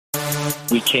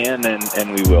we can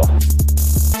and we will.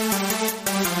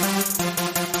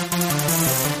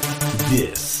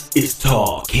 This is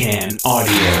Tall Can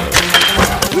Audio.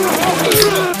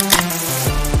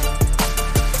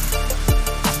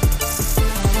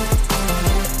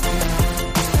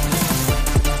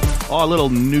 A little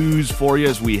news for you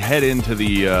as we head into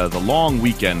the long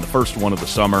weekend, the first one of the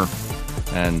summer.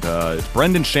 And it's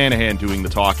Brendan Shanahan doing the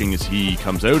talking as he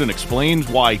comes out and explains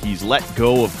why he's let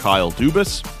go of Kyle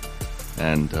Dubas.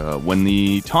 And when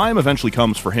the time eventually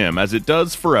comes for him, as it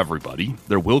does for everybody,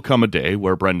 there will come a day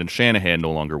where Brendan Shanahan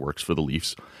no longer works for the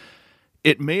Leafs.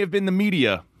 It may have been the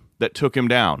media that took him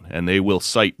down, and they will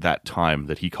cite that time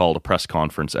that he called a press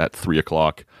conference at 3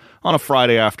 o'clock on a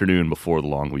Friday afternoon before the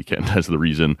long weekend as the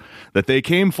reason that they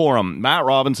came for him. Matt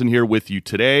Robinson here with you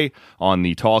today on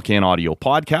the Tall Can Audio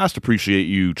podcast. Appreciate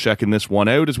you checking this one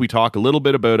out as we talk a little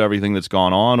bit about everything that's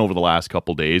gone on over the last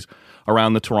couple days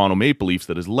around the Toronto Maple Leafs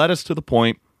that has led us to the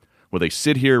point where they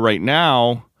sit here right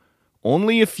now,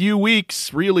 only a few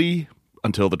weeks really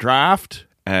until the draft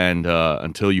and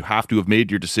until you have to have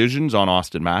made your decisions on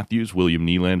Austin Matthews, William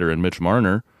Nylander, and Mitch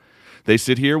Marner. They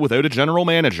sit here without a general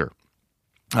manager.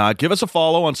 Give us a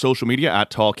follow on social media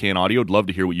at Tall Can Audio. I'd love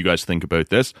to hear what you guys think about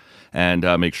this. And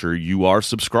make sure you are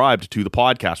subscribed to the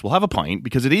podcast. We'll have a pint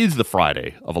because it is the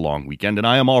Friday of a long weekend, and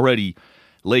I am already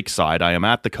lakeside. I am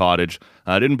at the cottage.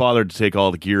 I didn't bother to take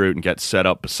all the gear out and get set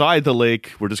up beside the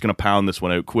lake. We're just going to pound this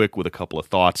one out quick with a couple of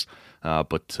thoughts.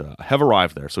 But I have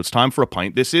arrived there, so it's time for a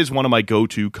pint. This is one of my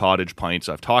go-to cottage pints.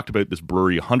 I've talked about this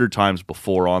brewery 100 times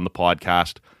before on the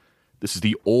podcast. This is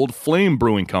the Old Flame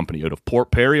Brewing Company out of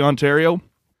Port Perry, Ontario.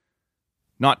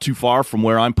 Not too far from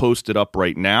where I'm posted up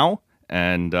right now,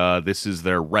 and this is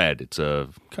their red. It's a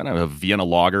kind of a Vienna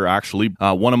lager, actually.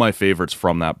 One of my favorites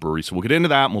from that brewery. So we'll get into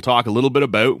that, and we'll talk a little bit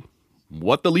about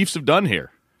what the Leafs have done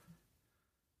here.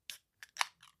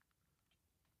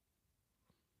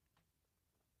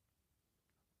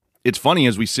 It's funny,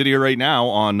 as we sit here right now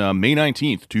on May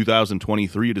 19th,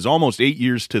 2023, it is almost 8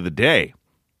 years to the day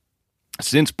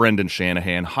since Brendan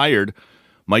Shanahan hired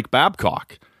Mike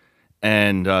Babcock.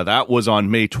 And that was on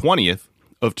May 20th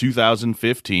of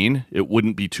 2015. It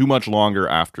wouldn't be too much longer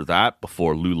after that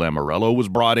before Lou Lamoriello was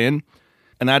brought in.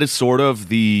 And that is sort of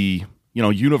the,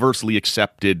 universally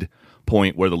accepted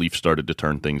point where the Leafs started to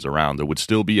turn things around. There would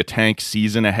still be a tank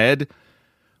season ahead,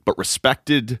 but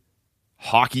respected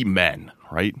hockey men,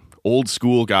 right? Old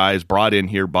school guys brought in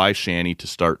here by Shanny to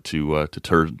start to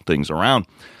turn things around.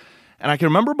 And I can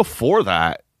remember before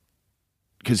that,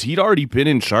 because he'd already been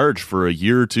in charge for a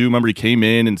year or two. Remember, he came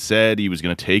in and said he was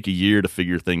going to take a year to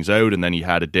figure things out, and then he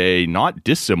had a day not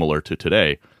dissimilar to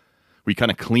today, where he kind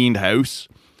of cleaned house.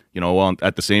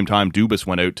 At the same time, Dubas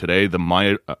went out today. The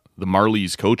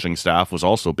Marlies coaching staff was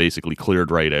also basically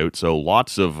cleared right out. So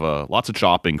lots of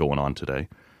chopping going on today.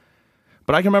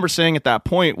 But I can remember saying at that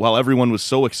point, while everyone was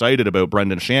so excited about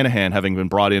Brendan Shanahan having been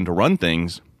brought in to run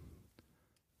things,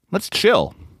 let's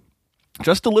chill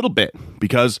just a little bit,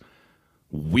 because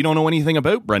we don't know anything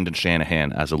about Brendan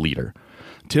Shanahan as a leader.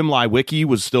 Tim Leiweke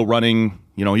was still running,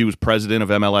 he was president of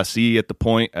MLSE at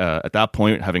that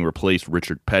point, having replaced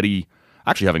Richard Petty,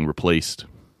 actually having replaced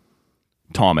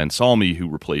Tom Anselmi, who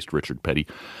replaced Richard Petty.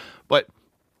 But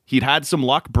he'd had some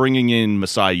luck bringing in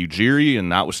Masai Ujiri,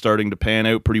 and that was starting to pan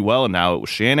out pretty well, and now it was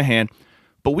Shanahan.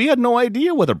 But we had no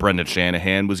idea whether Brendan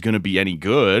Shanahan was going to be any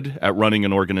good at running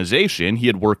an organization. He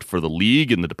had worked for the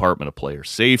league in the Department of Player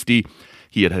Safety.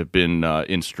 He had been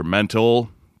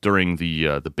instrumental during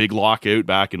the big lockout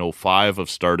back in 2005 of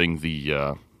starting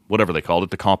the, whatever they called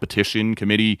it, the competition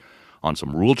committee on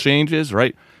some rule changes,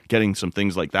 right? Getting some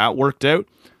things like that worked out.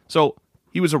 So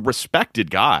he was a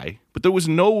respected guy, but there was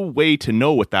no way to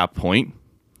know at that point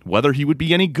whether he would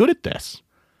be any good at this.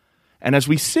 And as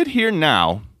we sit here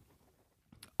now,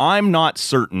 I'm not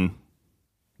certain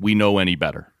we know any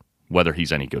better whether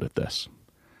he's any good at this.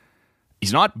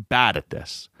 He's not bad at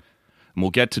this. And we'll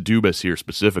get to Dubas here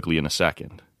specifically in a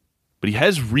second. But he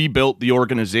has rebuilt the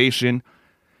organization.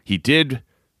 He did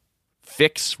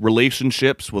fix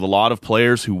relationships with a lot of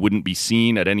players who wouldn't be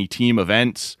seen at any team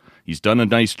events. He's done a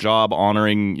nice job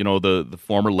honoring, the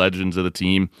former legends of the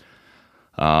team.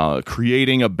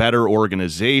 Creating a better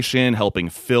organization, helping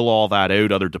fill all that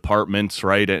out, other departments,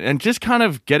 right? And just kind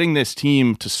of getting this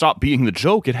team to stop being the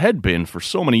joke it had been for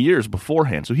so many years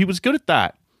beforehand. So he was good at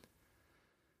that.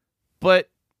 But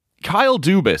Kyle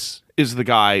Dubas is the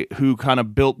guy who kind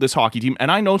of built this hockey team.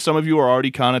 And I know some of you are already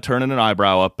kind of turning an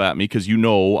eyebrow up at me because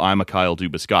I'm a Kyle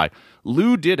Dubas guy.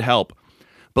 Lou did help,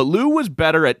 but Lou was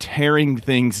better at tearing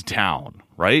things down,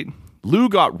 right? Lou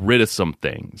got rid of some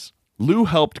things. Lou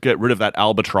helped get rid of that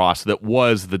albatross that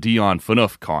was the Dion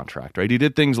Phaneuf contract, right? He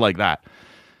did things like that.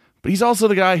 But he's also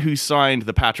the guy who signed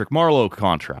the Patrick Marleau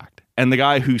contract and the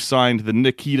guy who signed the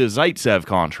Nikita Zaitsev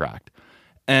contract.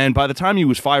 And by the time he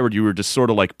was fired, you were just sort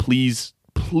of like, please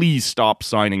stop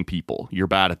signing people. You're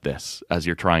bad at this as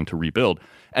you're trying to rebuild.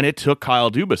 And it took Kyle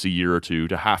Dubas a year or two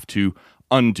to have to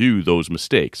undo those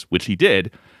mistakes, which he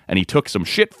did. And he took some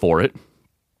shit for it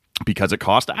because it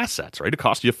cost assets, right? It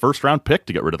cost you a first-round pick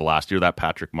to get rid of the last year, that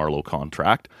Patrick Marleau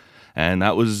contract. And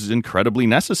that was incredibly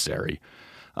necessary.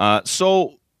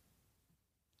 So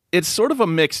it's sort of a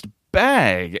mixed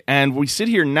bag. And we sit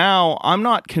here now, I'm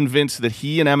not convinced that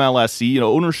he and MLSE,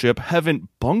 ownership, haven't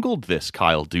bungled this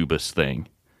Kyle Dubas thing.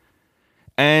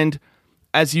 And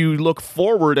as you look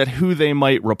forward at who they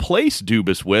might replace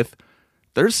Dubas with,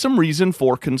 there's some reason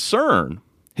for concern.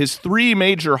 His three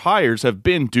major hires have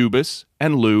been Dubas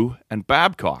and Lou and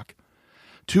Babcock.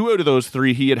 Two out of those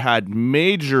three he had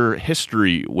major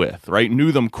history with, right?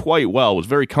 Knew them quite well, was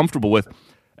very comfortable with,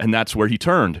 and that's where he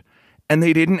turned. And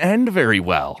they didn't end very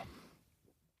well.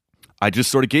 I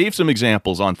just sort of gave some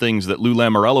examples on things that Lou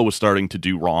Lamoriello was starting to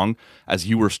do wrong as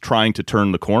he was trying to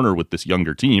turn the corner with this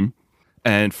younger team.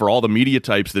 And for all the media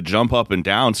types that jump up and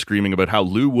down screaming about how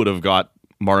Lou would have got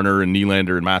Marner and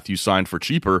Nylander and Matthews signed for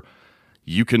cheaper,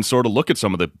 you can sort of look at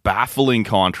some of the baffling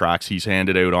contracts he's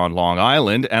handed out on Long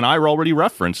Island. And I already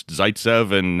referenced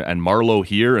Zaitsev and Marleau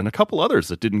here and a couple others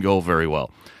that didn't go very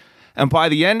well. And by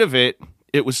the end of it,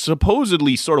 it was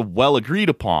supposedly sort of well agreed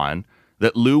upon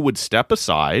that Lou would step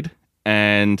aside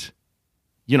and,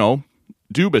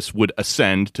 Dubas would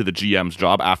ascend to the GM's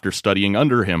job after studying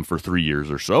under him for 3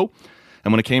 years or so.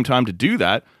 And when it came time to do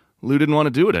that, Lou didn't want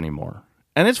to do it anymore.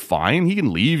 And it's fine. He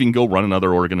can leave. He can go run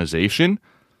another organization.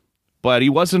 But he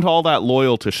wasn't all that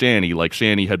loyal to Shanny like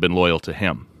Shanny had been loyal to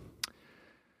him.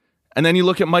 And then you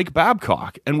look at Mike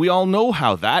Babcock, and we all know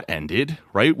how that ended,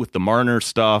 right? With the Marner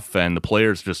stuff and the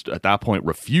players just at that point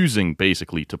refusing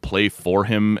basically to play for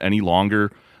him any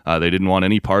longer. They didn't want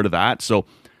any part of that. So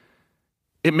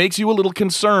it makes you a little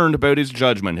concerned about his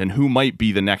judgment and who might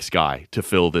be the next guy to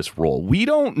fill this role. We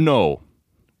don't know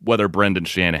whether Brendan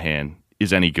Shanahan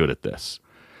is any good at this.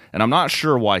 And I'm not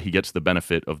sure why he gets the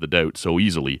benefit of the doubt so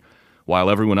easily while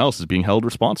everyone else is being held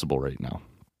responsible right now.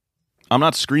 I'm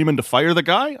not screaming to fire the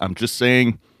guy. I'm just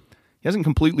saying he hasn't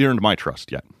completely earned my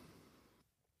trust yet.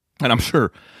 And I'm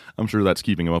sure that's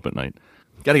keeping him up at night.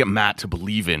 Got to get Matt to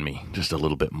believe in me just a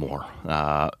little bit more.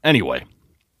 Anyway,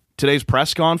 today's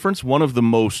press conference, one of the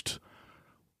most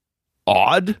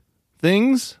odd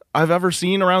things I've ever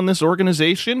seen around this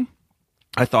organization.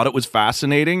 I thought it was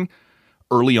fascinating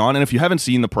early on. And if you haven't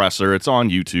seen the presser, it's on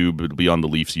YouTube. It'll be on the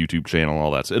Leafs YouTube channel,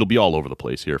 all that. So it'll be all over the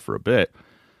place here for a bit.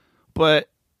 But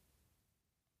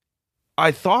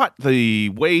I thought the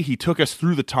way he took us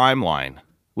through the timeline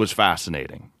was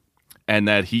fascinating. And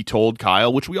that he told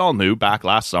Kyle, which we all knew back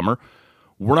last summer,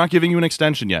 we're not giving you an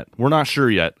extension yet. We're not sure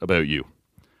yet about you.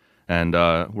 And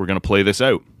we're going to play this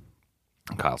out.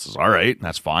 And Kyle says, all right,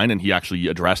 that's fine. And he actually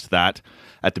addressed that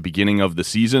at the beginning of the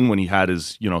season when he had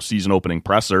his, season opening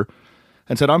presser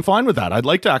and said, I'm fine with that. I'd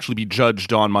like to actually be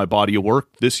judged on my body of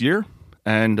work this year.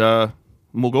 And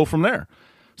we'll go from there.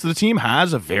 So the team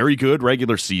has a very good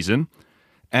regular season.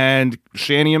 And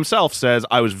Shanny himself says,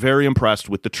 I was very impressed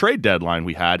with the trade deadline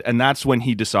we had. And that's when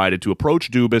he decided to approach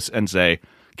Dubas and say,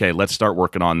 okay, let's start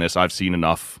working on this. I've seen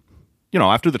enough.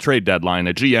 After the trade deadline,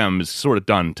 a GM is sort of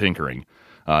done tinkering.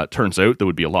 Turns out there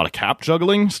would be a lot of cap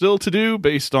juggling still to do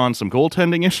based on some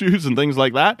goaltending issues and things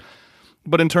like that.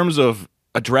 But in terms of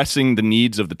addressing the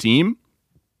needs of the team,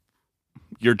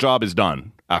 your job is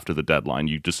done after the deadline.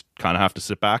 You just kind of have to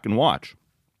sit back and watch.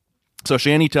 So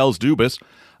Shanny tells Dubas,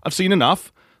 I've seen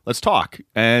enough. Let's talk.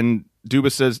 And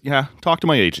Dubas says, yeah, talk to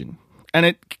my agent. And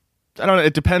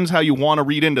it depends how you want to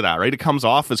read into that, right? It comes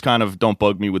off as kind of, don't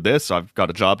bug me with this. I've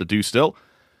got a job to do still.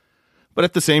 But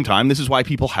at the same time, this is why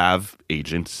people have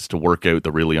agents, to work out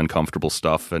the really uncomfortable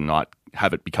stuff and not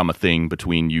have it become a thing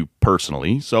between you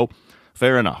personally. So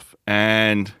fair enough.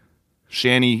 And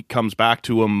Shanny comes back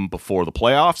to him before the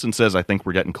playoffs and says, I think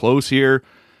we're getting close here.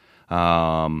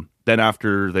 Then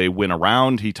after they win a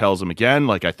round, he tells him again,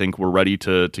 I think we're ready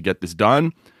to get this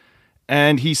done.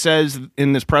 And he says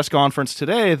in this press conference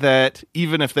today that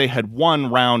even if they had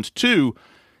won round 2,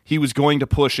 he was going to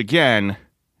push again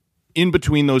in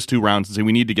between those 2 rounds and say,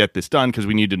 we need to get this done because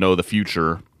we need to know the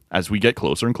future as we get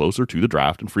closer and closer to the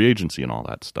draft and free agency and all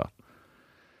that stuff.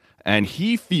 And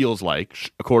he feels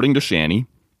like, according to Shanny,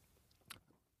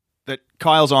 that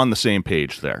Kyle's on the same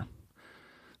page there.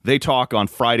 They talk on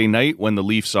Friday night when the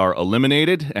Leafs are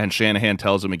eliminated, and Shanahan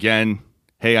tells him again,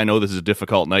 hey, I know this is a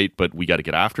difficult night, but we got to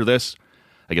get after this.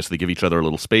 I guess they give each other a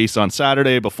little space on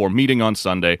Saturday before meeting on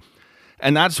Sunday.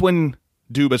 And that's when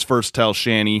Dubas first tells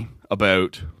Shanny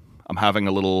about, I'm having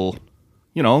a little,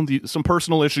 some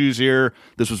personal issues here.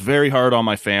 This was very hard on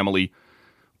my family.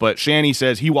 But Shanny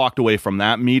says he walked away from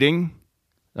that meeting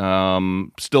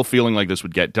still feeling like this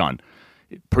would get done.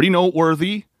 Pretty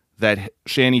noteworthy that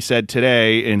Shanny said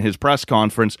today in his press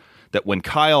conference that when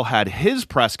Kyle had his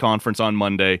press conference on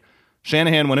Monday,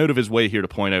 Shanahan went out of his way here to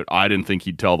point out, I didn't think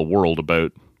he'd tell the world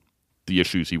about the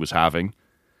issues he was having.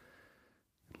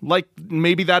 Like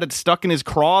maybe that had stuck in his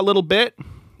craw a little bit.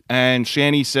 And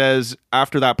Shanny says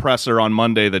after that presser on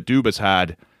Monday that Dubas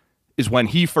had is when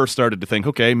he first started to think,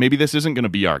 okay, maybe this isn't going to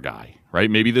be our guy, right?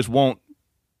 Maybe this won't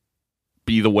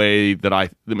be the way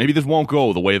that maybe this won't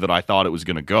go the way that I thought it was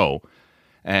going to go.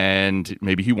 And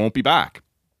maybe he won't be back.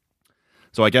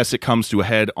 So I guess it comes to a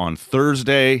head on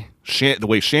Thursday. The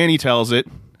way Shanny tells it,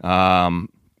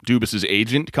 Dubas's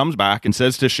agent comes back and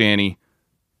says to Shanny,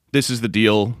 this is the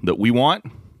deal that we want.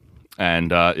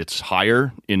 And it's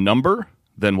higher in number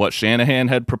than what Shanahan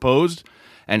had proposed.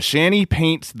 And Shanny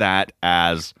paints that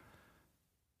as,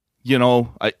 he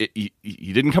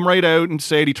didn't come right out and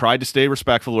say it. He tried to stay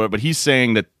respectful of it, but he's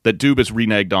saying that Dubas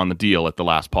reneged on the deal at the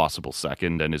last possible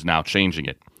second and is now changing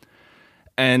it.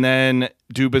 And then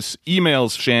Dubas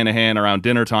emails Shanahan around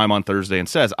dinner time on Thursday and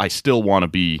says, I still want to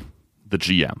be the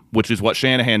GM, which is what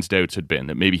Shanahan's doubts had been,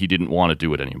 that maybe he didn't want to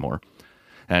do it anymore.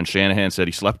 And Shanahan said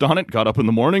he slept on it, got up in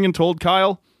the morning and told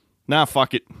Kyle, nah,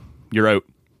 fuck it, you're out.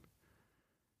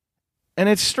 And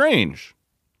it's strange,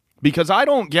 because I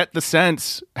don't get the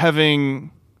sense,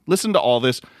 having listened to all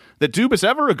this, that Dubas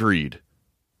ever agreed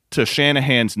to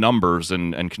Shanahan's numbers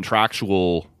and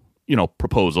contractual,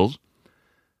 proposals.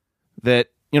 That,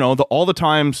 all the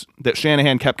times that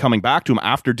Shanahan kept coming back to him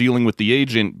after dealing with the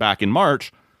agent back in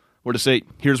March were to say,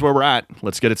 here's where we're at,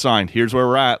 let's get it signed. Here's where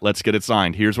we're at, let's get it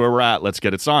signed. Here's where we're at, let's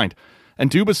get it signed. And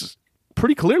Dubas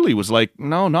pretty clearly was like,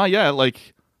 no, not yet.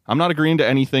 Like, I'm not agreeing to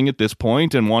anything at this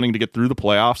point and wanting to get through the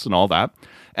playoffs and all that.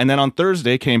 And then on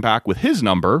Thursday came back with his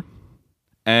number,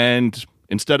 and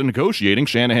instead of negotiating,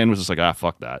 Shanahan was just like,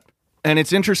 fuck that. And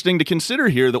it's interesting to consider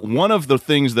here that one of the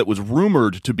things that was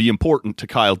rumored to be important to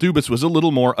Kyle Dubas was a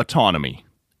little more autonomy.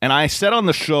 And I said on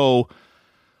the show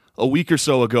a week or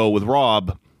so ago with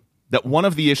Rob that one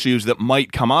of the issues that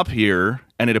might come up here,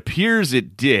 and it appears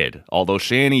it did, although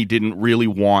Shanny didn't really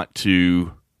want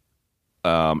to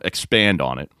expand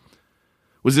on it,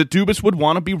 was that Dubas would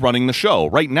want to be running the show.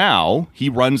 Right now, he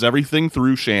runs everything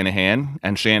through Shanahan,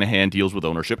 and Shanahan deals with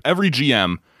ownership. Every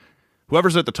GM,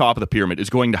 whoever's at the top of the pyramid, is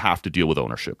going to have to deal with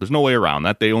ownership. There's no way around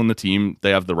that. They own the team.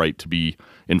 They have the right to be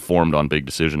informed on big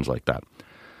decisions like that.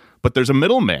 But there's a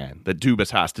middleman that Dubas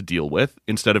has to deal with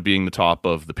instead of being the top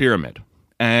of the pyramid.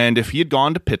 And if he had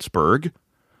gone to Pittsburgh,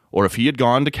 or if he had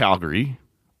gone to Calgary,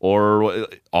 or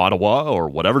Ottawa, or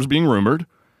whatever's being rumored,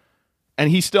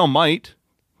 and he still might,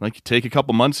 like, take a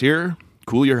couple months here,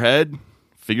 cool your head,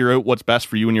 figure out what's best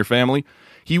for you and your family,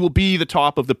 he will be the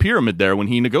top of the pyramid there when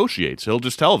he negotiates. He'll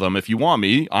just tell them, if you want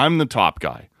me, I'm the top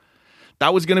guy.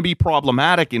 That was going to be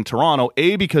problematic in Toronto,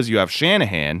 A, because you have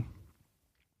Shanahan,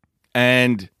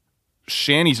 and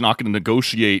Shanny's not going to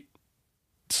negotiate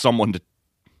someone to,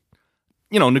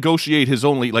 negotiate his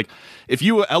only, like, if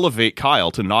you elevate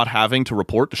Kyle to not having to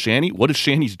report to Shanny, what is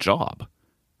Shanny's job?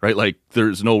 Right? Like,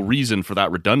 there's no reason for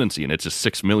that redundancy, and it's a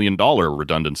 $6 million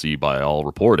redundancy by all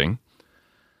reporting.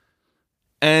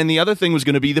 And the other thing was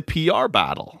going to be the PR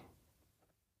battle.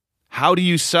 How do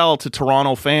you sell to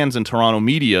Toronto fans and Toronto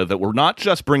media that we're not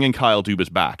just bringing Kyle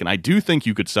Dubas back? And I do think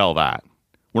you could sell that.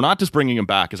 We're not just bringing him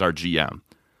back as our GM.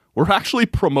 We're actually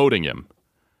promoting him.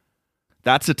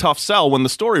 That's a tough sell when the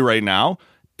story right now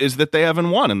is that they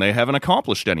haven't won and they haven't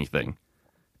accomplished anything.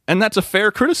 And that's a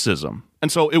fair criticism.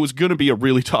 And so it was going to be a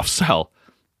really tough sell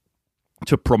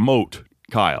to promote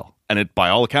Kyle. And by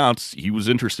all accounts, he was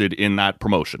interested in that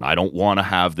promotion. I don't want to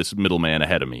have this middleman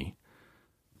ahead of me,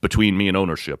 between me and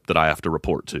ownership, that I have to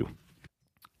report to.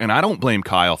 And I don't blame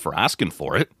Kyle for asking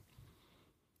for it,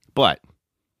 but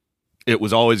it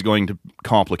was always going to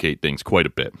complicate things quite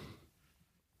a bit.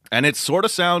 And it sort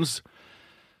of sounds,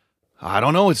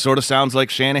 it sort of sounds like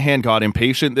Shanahan got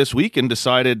impatient this week and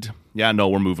decided, yeah, no,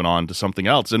 we're moving on to something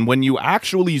else. And when you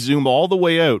actually zoom all the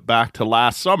way out back to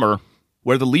last summer,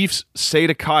 where the Leafs say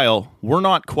to Kyle, we're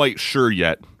not quite sure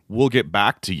yet, we'll get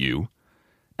back to you,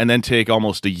 and then take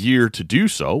almost a year to do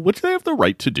so, which they have the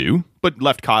right to do, but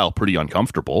left Kyle pretty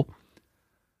uncomfortable.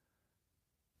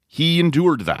 He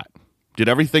endured that. Did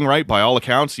everything right by all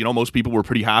accounts. Most people were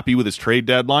pretty happy with his trade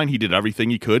deadline. He did everything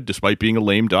he could, despite being a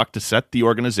lame duck, to set the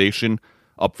organization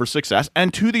up for success.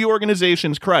 And to the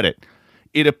organization's credit,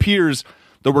 it appears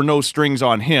there were no strings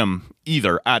on him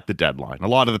either at the deadline. A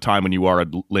lot of the time when you are a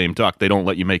lame duck, they don't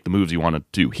let you make the moves you want to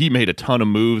do. He made a ton of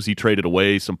moves. He traded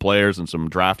away some players and some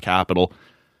draft capital.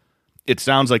 It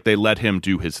sounds like they let him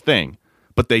do his thing.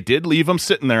 But they did leave him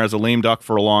sitting there as a lame duck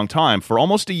for a long time, for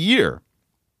almost a year,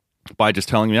 by just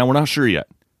telling me, yeah, we're not sure yet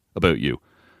about you.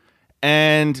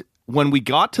 And when we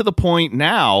got to the point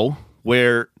now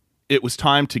where it was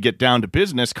time to get down to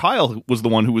business, Kyle was the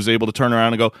one who was able to turn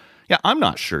around and go, yeah, I'm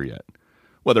not sure yet.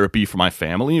 Whether it be for my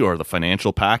family or the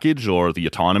financial package or the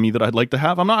autonomy that I'd like to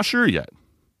have, I'm not sure yet.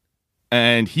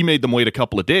 And he made them wait a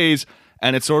couple of days,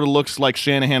 and it sort of looks like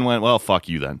Shanahan went, well, fuck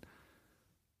you then.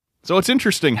 So it's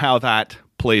interesting how that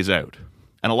plays out.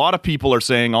 And a lot of people are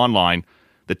saying online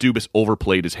that Dubas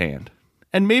overplayed his hand.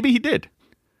 And maybe he did.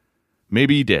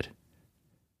 Maybe he did.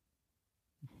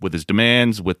 With his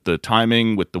demands, with the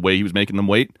timing, with the way he was making them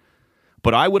wait.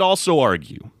 But I would also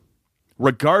argue,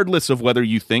 regardless of whether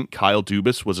you think Kyle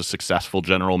Dubas was a successful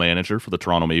general manager for the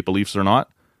Toronto Maple Leafs or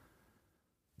not,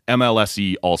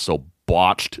 MLSE also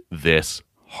botched this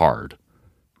hard.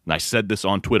 And I said this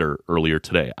on Twitter earlier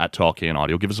today, at TalkCan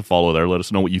Audio. Give us a follow there. Let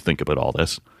us know what you think about all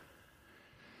this.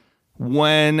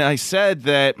 When I said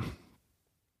that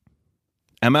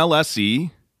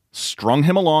MLSE strung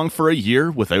him along for a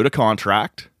year without a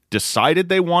contract, decided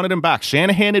they wanted him back.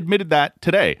 Shanahan admitted that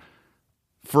today.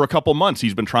 For a couple months,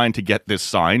 he's been trying to get this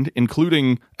signed,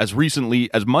 including as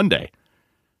recently as Monday.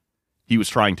 He was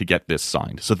trying to get this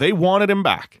signed. So they wanted him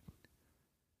back.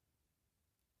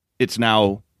 It's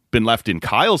now been left in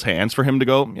Kyle's hands for him to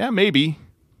go, yeah, maybe.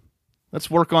 Let's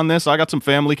work on this. I got some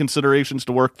family considerations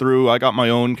to work through. I got my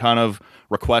own kind of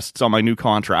requests on my new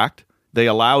contract. They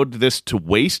allowed this to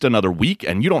waste another week,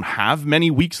 and you don't have many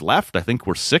weeks left. I think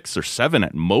we're 6 or 7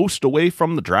 at most away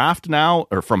from the draft now,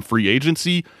 or from free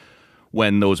agency,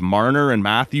 when those Marner and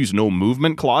Matthews no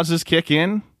movement clauses kick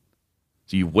in.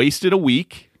 So you wasted a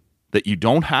week that you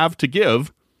don't have to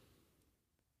give,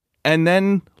 and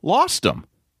then lost them.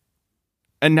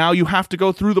 And now you have to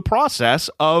go through the process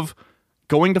of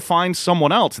going to find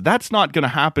someone else. That's not going to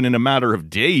happen in a matter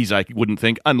of days, I wouldn't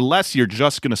think, unless you're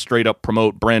just going to straight up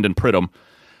promote Brandon Pridham,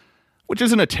 which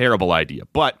isn't a terrible idea.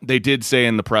 But they did say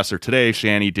in the presser today,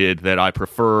 Shanny did, that I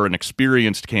prefer an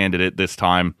experienced candidate this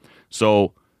time.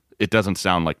 So it doesn't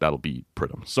sound like that'll be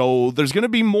Pridham. So there's going to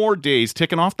be more days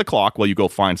ticking off the clock while you go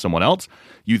find someone else.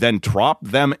 You then drop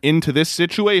them into this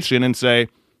situation and say,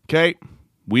 okay,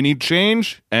 we need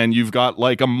change, and you've got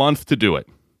like a month to do it.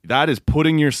 That is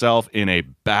putting yourself in a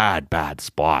bad, bad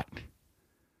spot.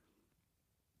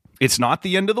 It's not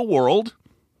the end of the world.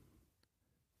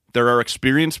 There are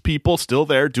experienced people still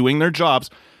there doing their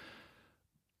jobs.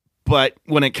 But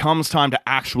when it comes time to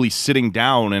actually sitting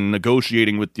down and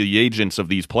negotiating with the agents of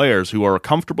these players who are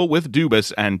comfortable with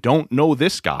Dubas and don't know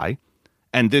this guy,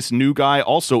 and this new guy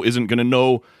also isn't going to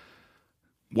know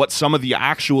what some of the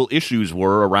actual issues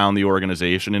were around the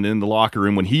organization and in the locker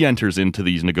room when he enters into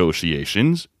these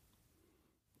negotiations,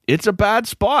 it's a bad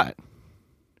spot.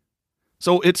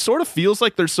 So it sort of feels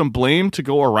like there's some blame to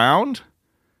go around,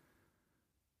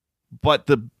 but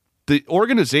the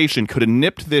organization could have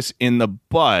nipped this in the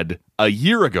bud a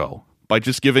year ago by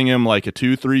just giving him like a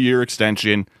 2-3 year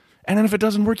extension, and then if it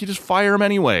doesn't work, you just fire him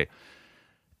anyway.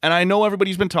 And I know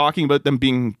everybody's been talking about them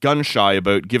being gun shy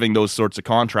about giving those sorts of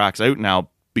contracts out now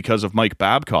because of Mike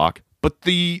Babcock, but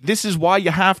this is why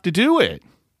you have to do it.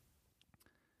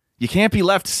 You can't be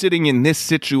left sitting in this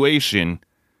situation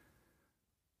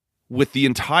with the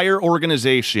entire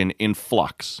organization in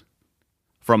flux.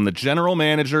 From the general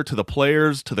manager to the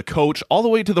players to the coach, all the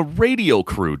way to the radio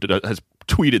crew that has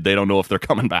tweeted they don't know if they're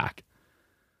coming back.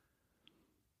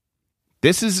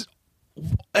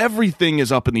 Everything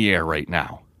is up in the air right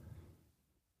now.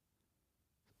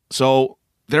 So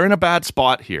they're in a bad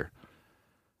spot here.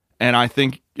 And I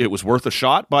think it was worth a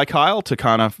shot by Kyle to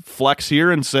kind of flex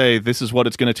here and say, this is what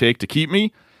it's going to take to keep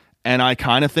me. And I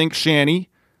kind of think Shanny,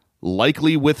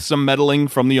 likely with some meddling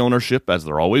from the ownership, as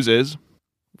there always is,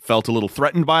 felt a little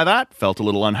threatened by that, felt a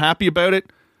little unhappy about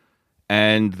it.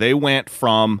 And they went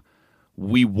from,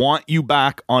 we want you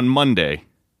back on Monday,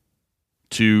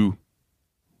 to,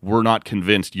 we're not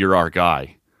convinced you're our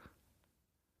guy.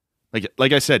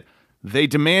 Like I said, they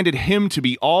demanded him to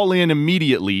be all in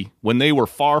immediately when they were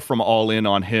far from all in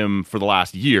on him for the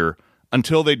last year,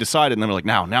 until they decided, and they were like,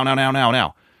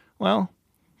 now. Well,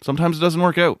 sometimes it doesn't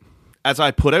work out. As I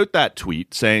put out that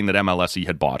tweet saying that MLSE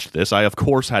had botched this, I of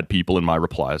course had people in my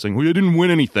reply saying, we didn't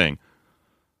win anything.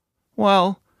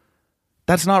 Well,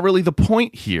 that's not really the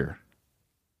point here.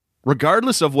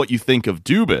 Regardless of what you think of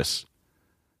Dubas,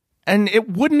 and it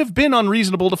wouldn't have been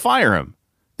unreasonable to fire him.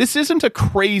 This isn't a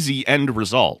crazy end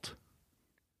result.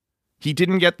 He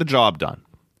didn't get the job done.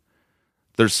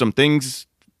 There's some things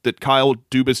that Kyle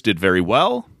Dubas did very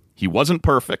well. He wasn't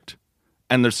perfect.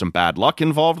 And there's some bad luck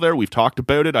involved there. We've talked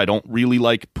about it. I don't really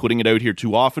like putting it out here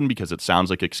too often because it sounds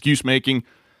like excuse making.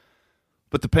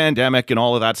 But the pandemic and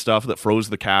all of that stuff that froze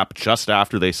the cap just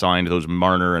after they signed those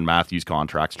Marner and Matthews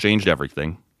contracts changed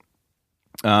everything.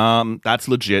 That's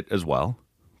legit as well.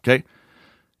 Okay.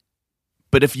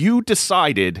 But if you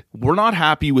decided we're not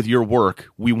happy with your work,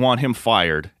 we want him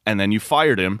fired, and then you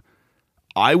fired him,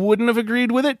 I wouldn't have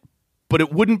agreed with it, but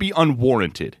it wouldn't be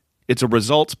unwarranted. It's a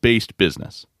results-based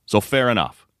business. So fair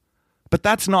enough. But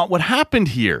that's not what happened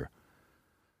here.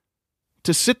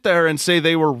 To sit there and say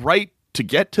they were right to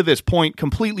get to this point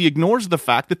completely ignores the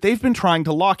fact that they've been trying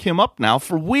to lock him up now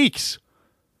for weeks.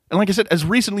 And like I said, as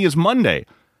recently as Monday.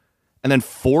 And then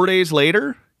 4 days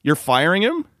later, you're firing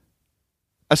him?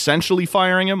 Essentially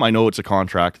firing him? I know it's a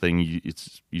contract thing.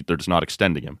 They're just not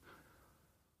extending him.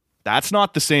 That's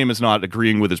not the same as not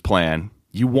agreeing with his plan.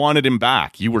 You wanted him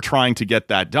back. You were trying to get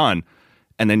that done.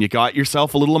 And then you got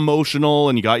yourself a little emotional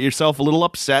and you got yourself a little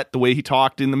upset the way he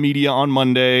talked in the media on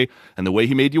Monday and the way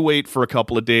he made you wait for a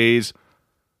couple of days.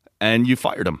 And you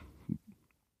fired him.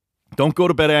 Don't go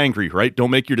to bed angry, right?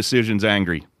 Don't make your decisions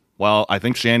angry. Well, I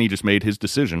think Shanny just made his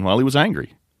decision while he was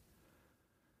angry.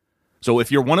 So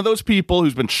if you're one of those people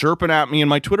who's been chirping at me in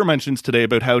my Twitter mentions today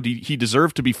about how he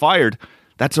deserved to be fired,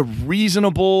 that's a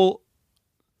reasonable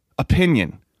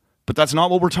opinion. But that's not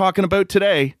what we're talking about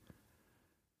today.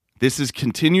 This is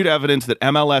continued evidence that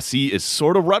MLSE is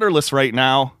sort of rudderless right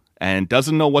now and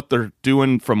doesn't know what they're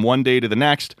doing from one day to the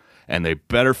next, and they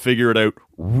better figure it out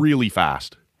really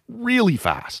fast. Really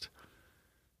fast.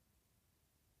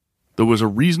 There was a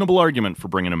reasonable argument for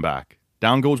bringing him back.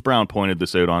 Down Goes Brown pointed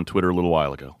this out on Twitter a little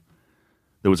while ago.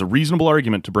 There was a reasonable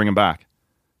argument to bring him back.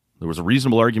 There was a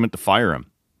reasonable argument to fire him.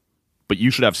 But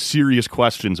you should have serious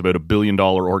questions about a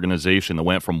billion-dollar organization that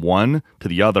went from one to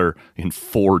the other in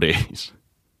 4 days.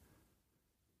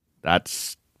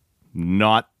 That's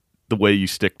not the way you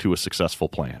stick to a successful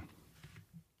plan.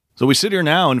 So we sit here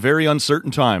now in very uncertain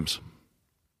times.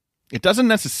 It doesn't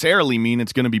necessarily mean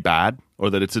it's going to be bad or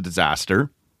that it's a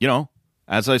disaster. You know,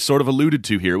 as I sort of alluded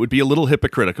to here, it would be a little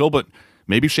hypocritical, but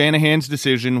maybe Shanahan's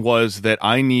decision was that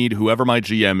I need whoever my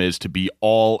GM is to be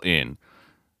all in.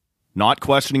 Not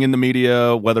questioning in the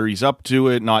media whether he's up to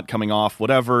it, not coming off,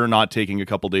 whatever, not taking a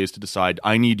couple days to decide.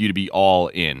 I need you to be all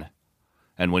in.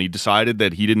 And when he decided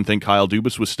that he didn't think Kyle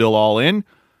Dubas was still all in,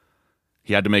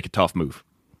 he had to make a tough move.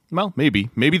 Well,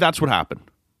 maybe. Maybe that's what happened.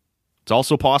 It's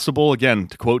also possible, again,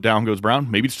 to quote Down Goes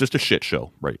Brown, maybe it's just a shit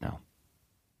show right now.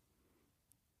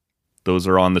 Those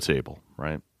are on the table,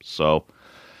 right? So,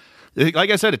 like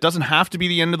I said, it doesn't have to be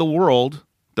the end of the world.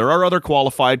 There are other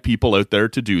qualified people out there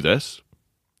to do this.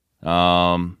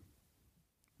 The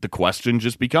question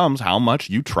just becomes how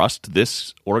much you trust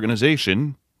this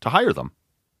organization to hire them.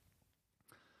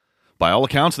 By all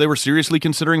accounts, they were seriously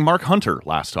considering Mark Hunter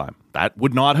last time. That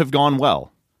would not have gone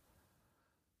well.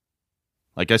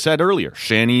 Like I said earlier,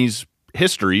 Shanny's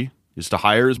history is to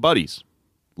hire his buddies,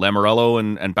 Lamoriello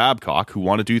and Babcock, who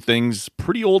want to do things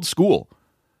pretty old school.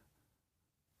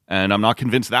 And I'm not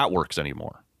convinced that works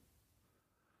anymore.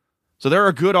 So there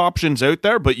are good options out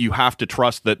there, but you have to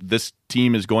trust that this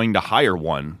team is going to hire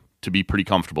one to be pretty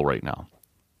comfortable right now.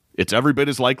 It's every bit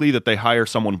as likely that they hire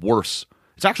someone worse.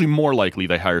 It's actually more likely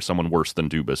they hire someone worse than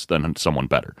Dubas than someone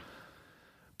better.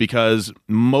 Because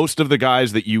most of the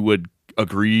guys that you would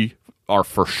agree are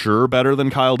for sure better than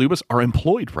Kyle Dubas are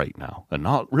employed right now and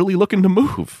not really looking to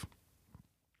move.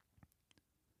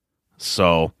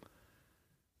 So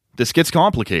this gets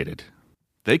complicated.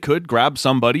 They could grab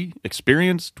somebody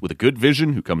experienced with a good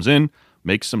vision who comes in,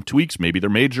 makes some tweaks, maybe they're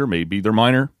major, maybe they're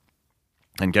minor,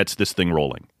 and gets this thing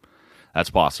rolling. That's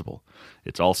possible.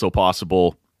 It's also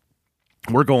possible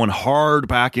we're going hard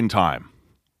back in time.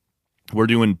 We're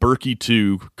doing Berkey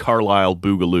to Carlisle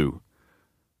Boogaloo.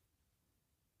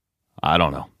 I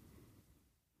don't know.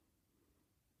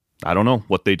 I don't know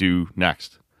what they do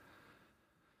next.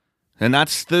 And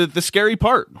that's the scary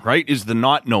part, right? Is the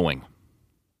not knowing.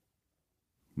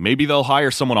 Maybe they'll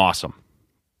hire someone awesome.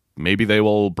 Maybe they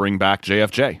will bring back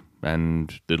JFJ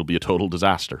and it'll be a total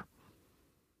disaster.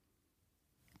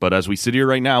 But as we sit here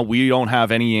right now, we don't have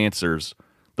any answers.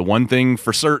 The one thing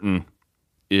for certain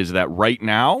is that right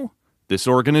now, this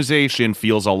organization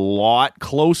feels a lot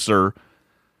closer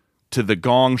to the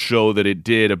gong show that it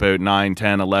did about 9,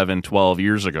 10, 11, 12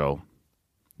 years ago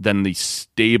than the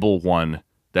stable one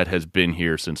that has been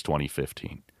here since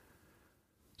 2015.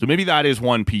 So maybe that is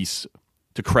one piece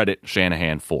to credit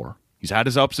Shanahan for. He's had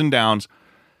his ups and downs,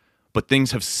 but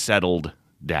things have settled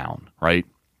down, right?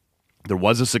 There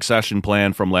was a succession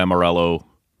plan from Lamoriello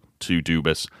to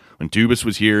Dubas. When Dubas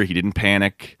was here, he didn't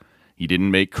panic. He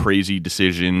didn't make crazy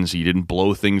decisions. He didn't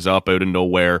blow things up out of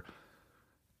nowhere.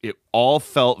 It all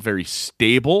felt very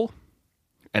stable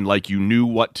and like you knew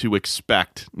what to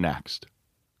expect next.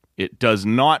 It does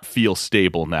not feel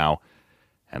stable now,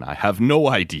 and I have no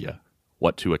idea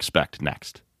what to expect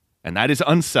next. And that is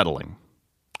unsettling,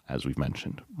 as we've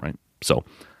mentioned, right? So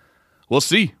we'll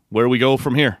see where we go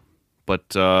from here.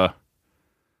 But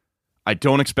I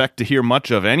don't expect to hear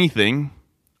much of anything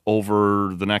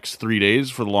over the next 3 days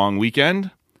for the long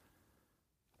weekend.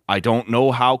 I don't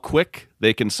know how quick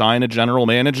they can sign a general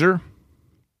manager.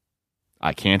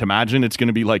 I can't imagine it's going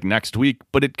to be like next week,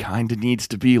 but it kind of needs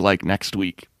to be like next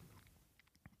week.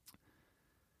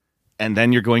 And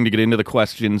then you're going to get into the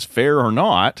questions, fair or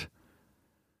not,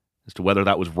 as to whether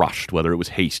that was rushed, whether it was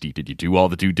hasty. Did you do all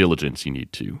the due diligence you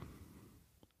need to?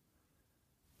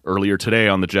 Earlier today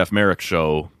on the Jeff Merrick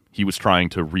show, he was trying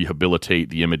to rehabilitate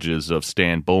the images of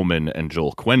Stan Bowman and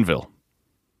Joel Quenneville.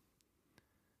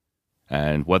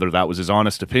 And whether that was his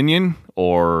honest opinion,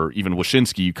 or even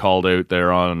Wyshynski called out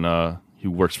there on,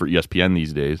 who works for ESPN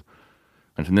these days.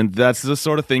 And then that's the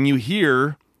sort of thing you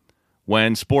hear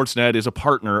when Sportsnet is a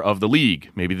partner of the league.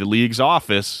 Maybe the league's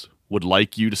office would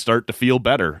like you to start to feel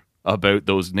better about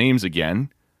those names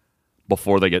again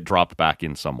before they get dropped back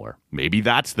in somewhere. Maybe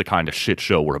that's the kind of shit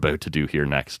show we're about to do here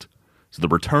next. So the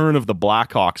return of the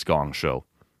Blackhawks Gong Show.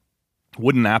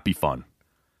 Wouldn't that be fun?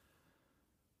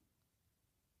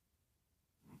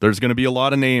 There's going to be a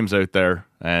lot of names out there,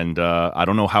 and I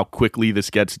don't know how quickly this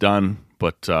gets done,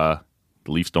 but the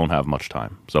Leafs don't have much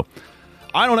time. So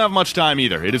I don't have much time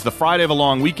either. It is the Friday of a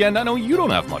long weekend. I know you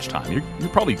don't have much time. You're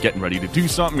probably getting ready to do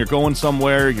something. You're going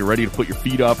somewhere. You're ready to put your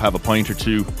feet up, have a pint or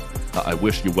two. I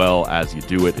wish you well as you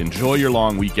do it. Enjoy your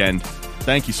long weekend.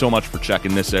 Thank you so much for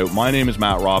checking this out. My name is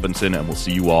Matt Robinson, and we'll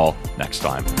see you all next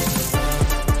time.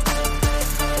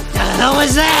 The hell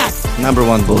is that? Number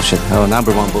one bullshit. Oh,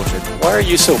 number one bullshit. Why are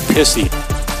you so pissy?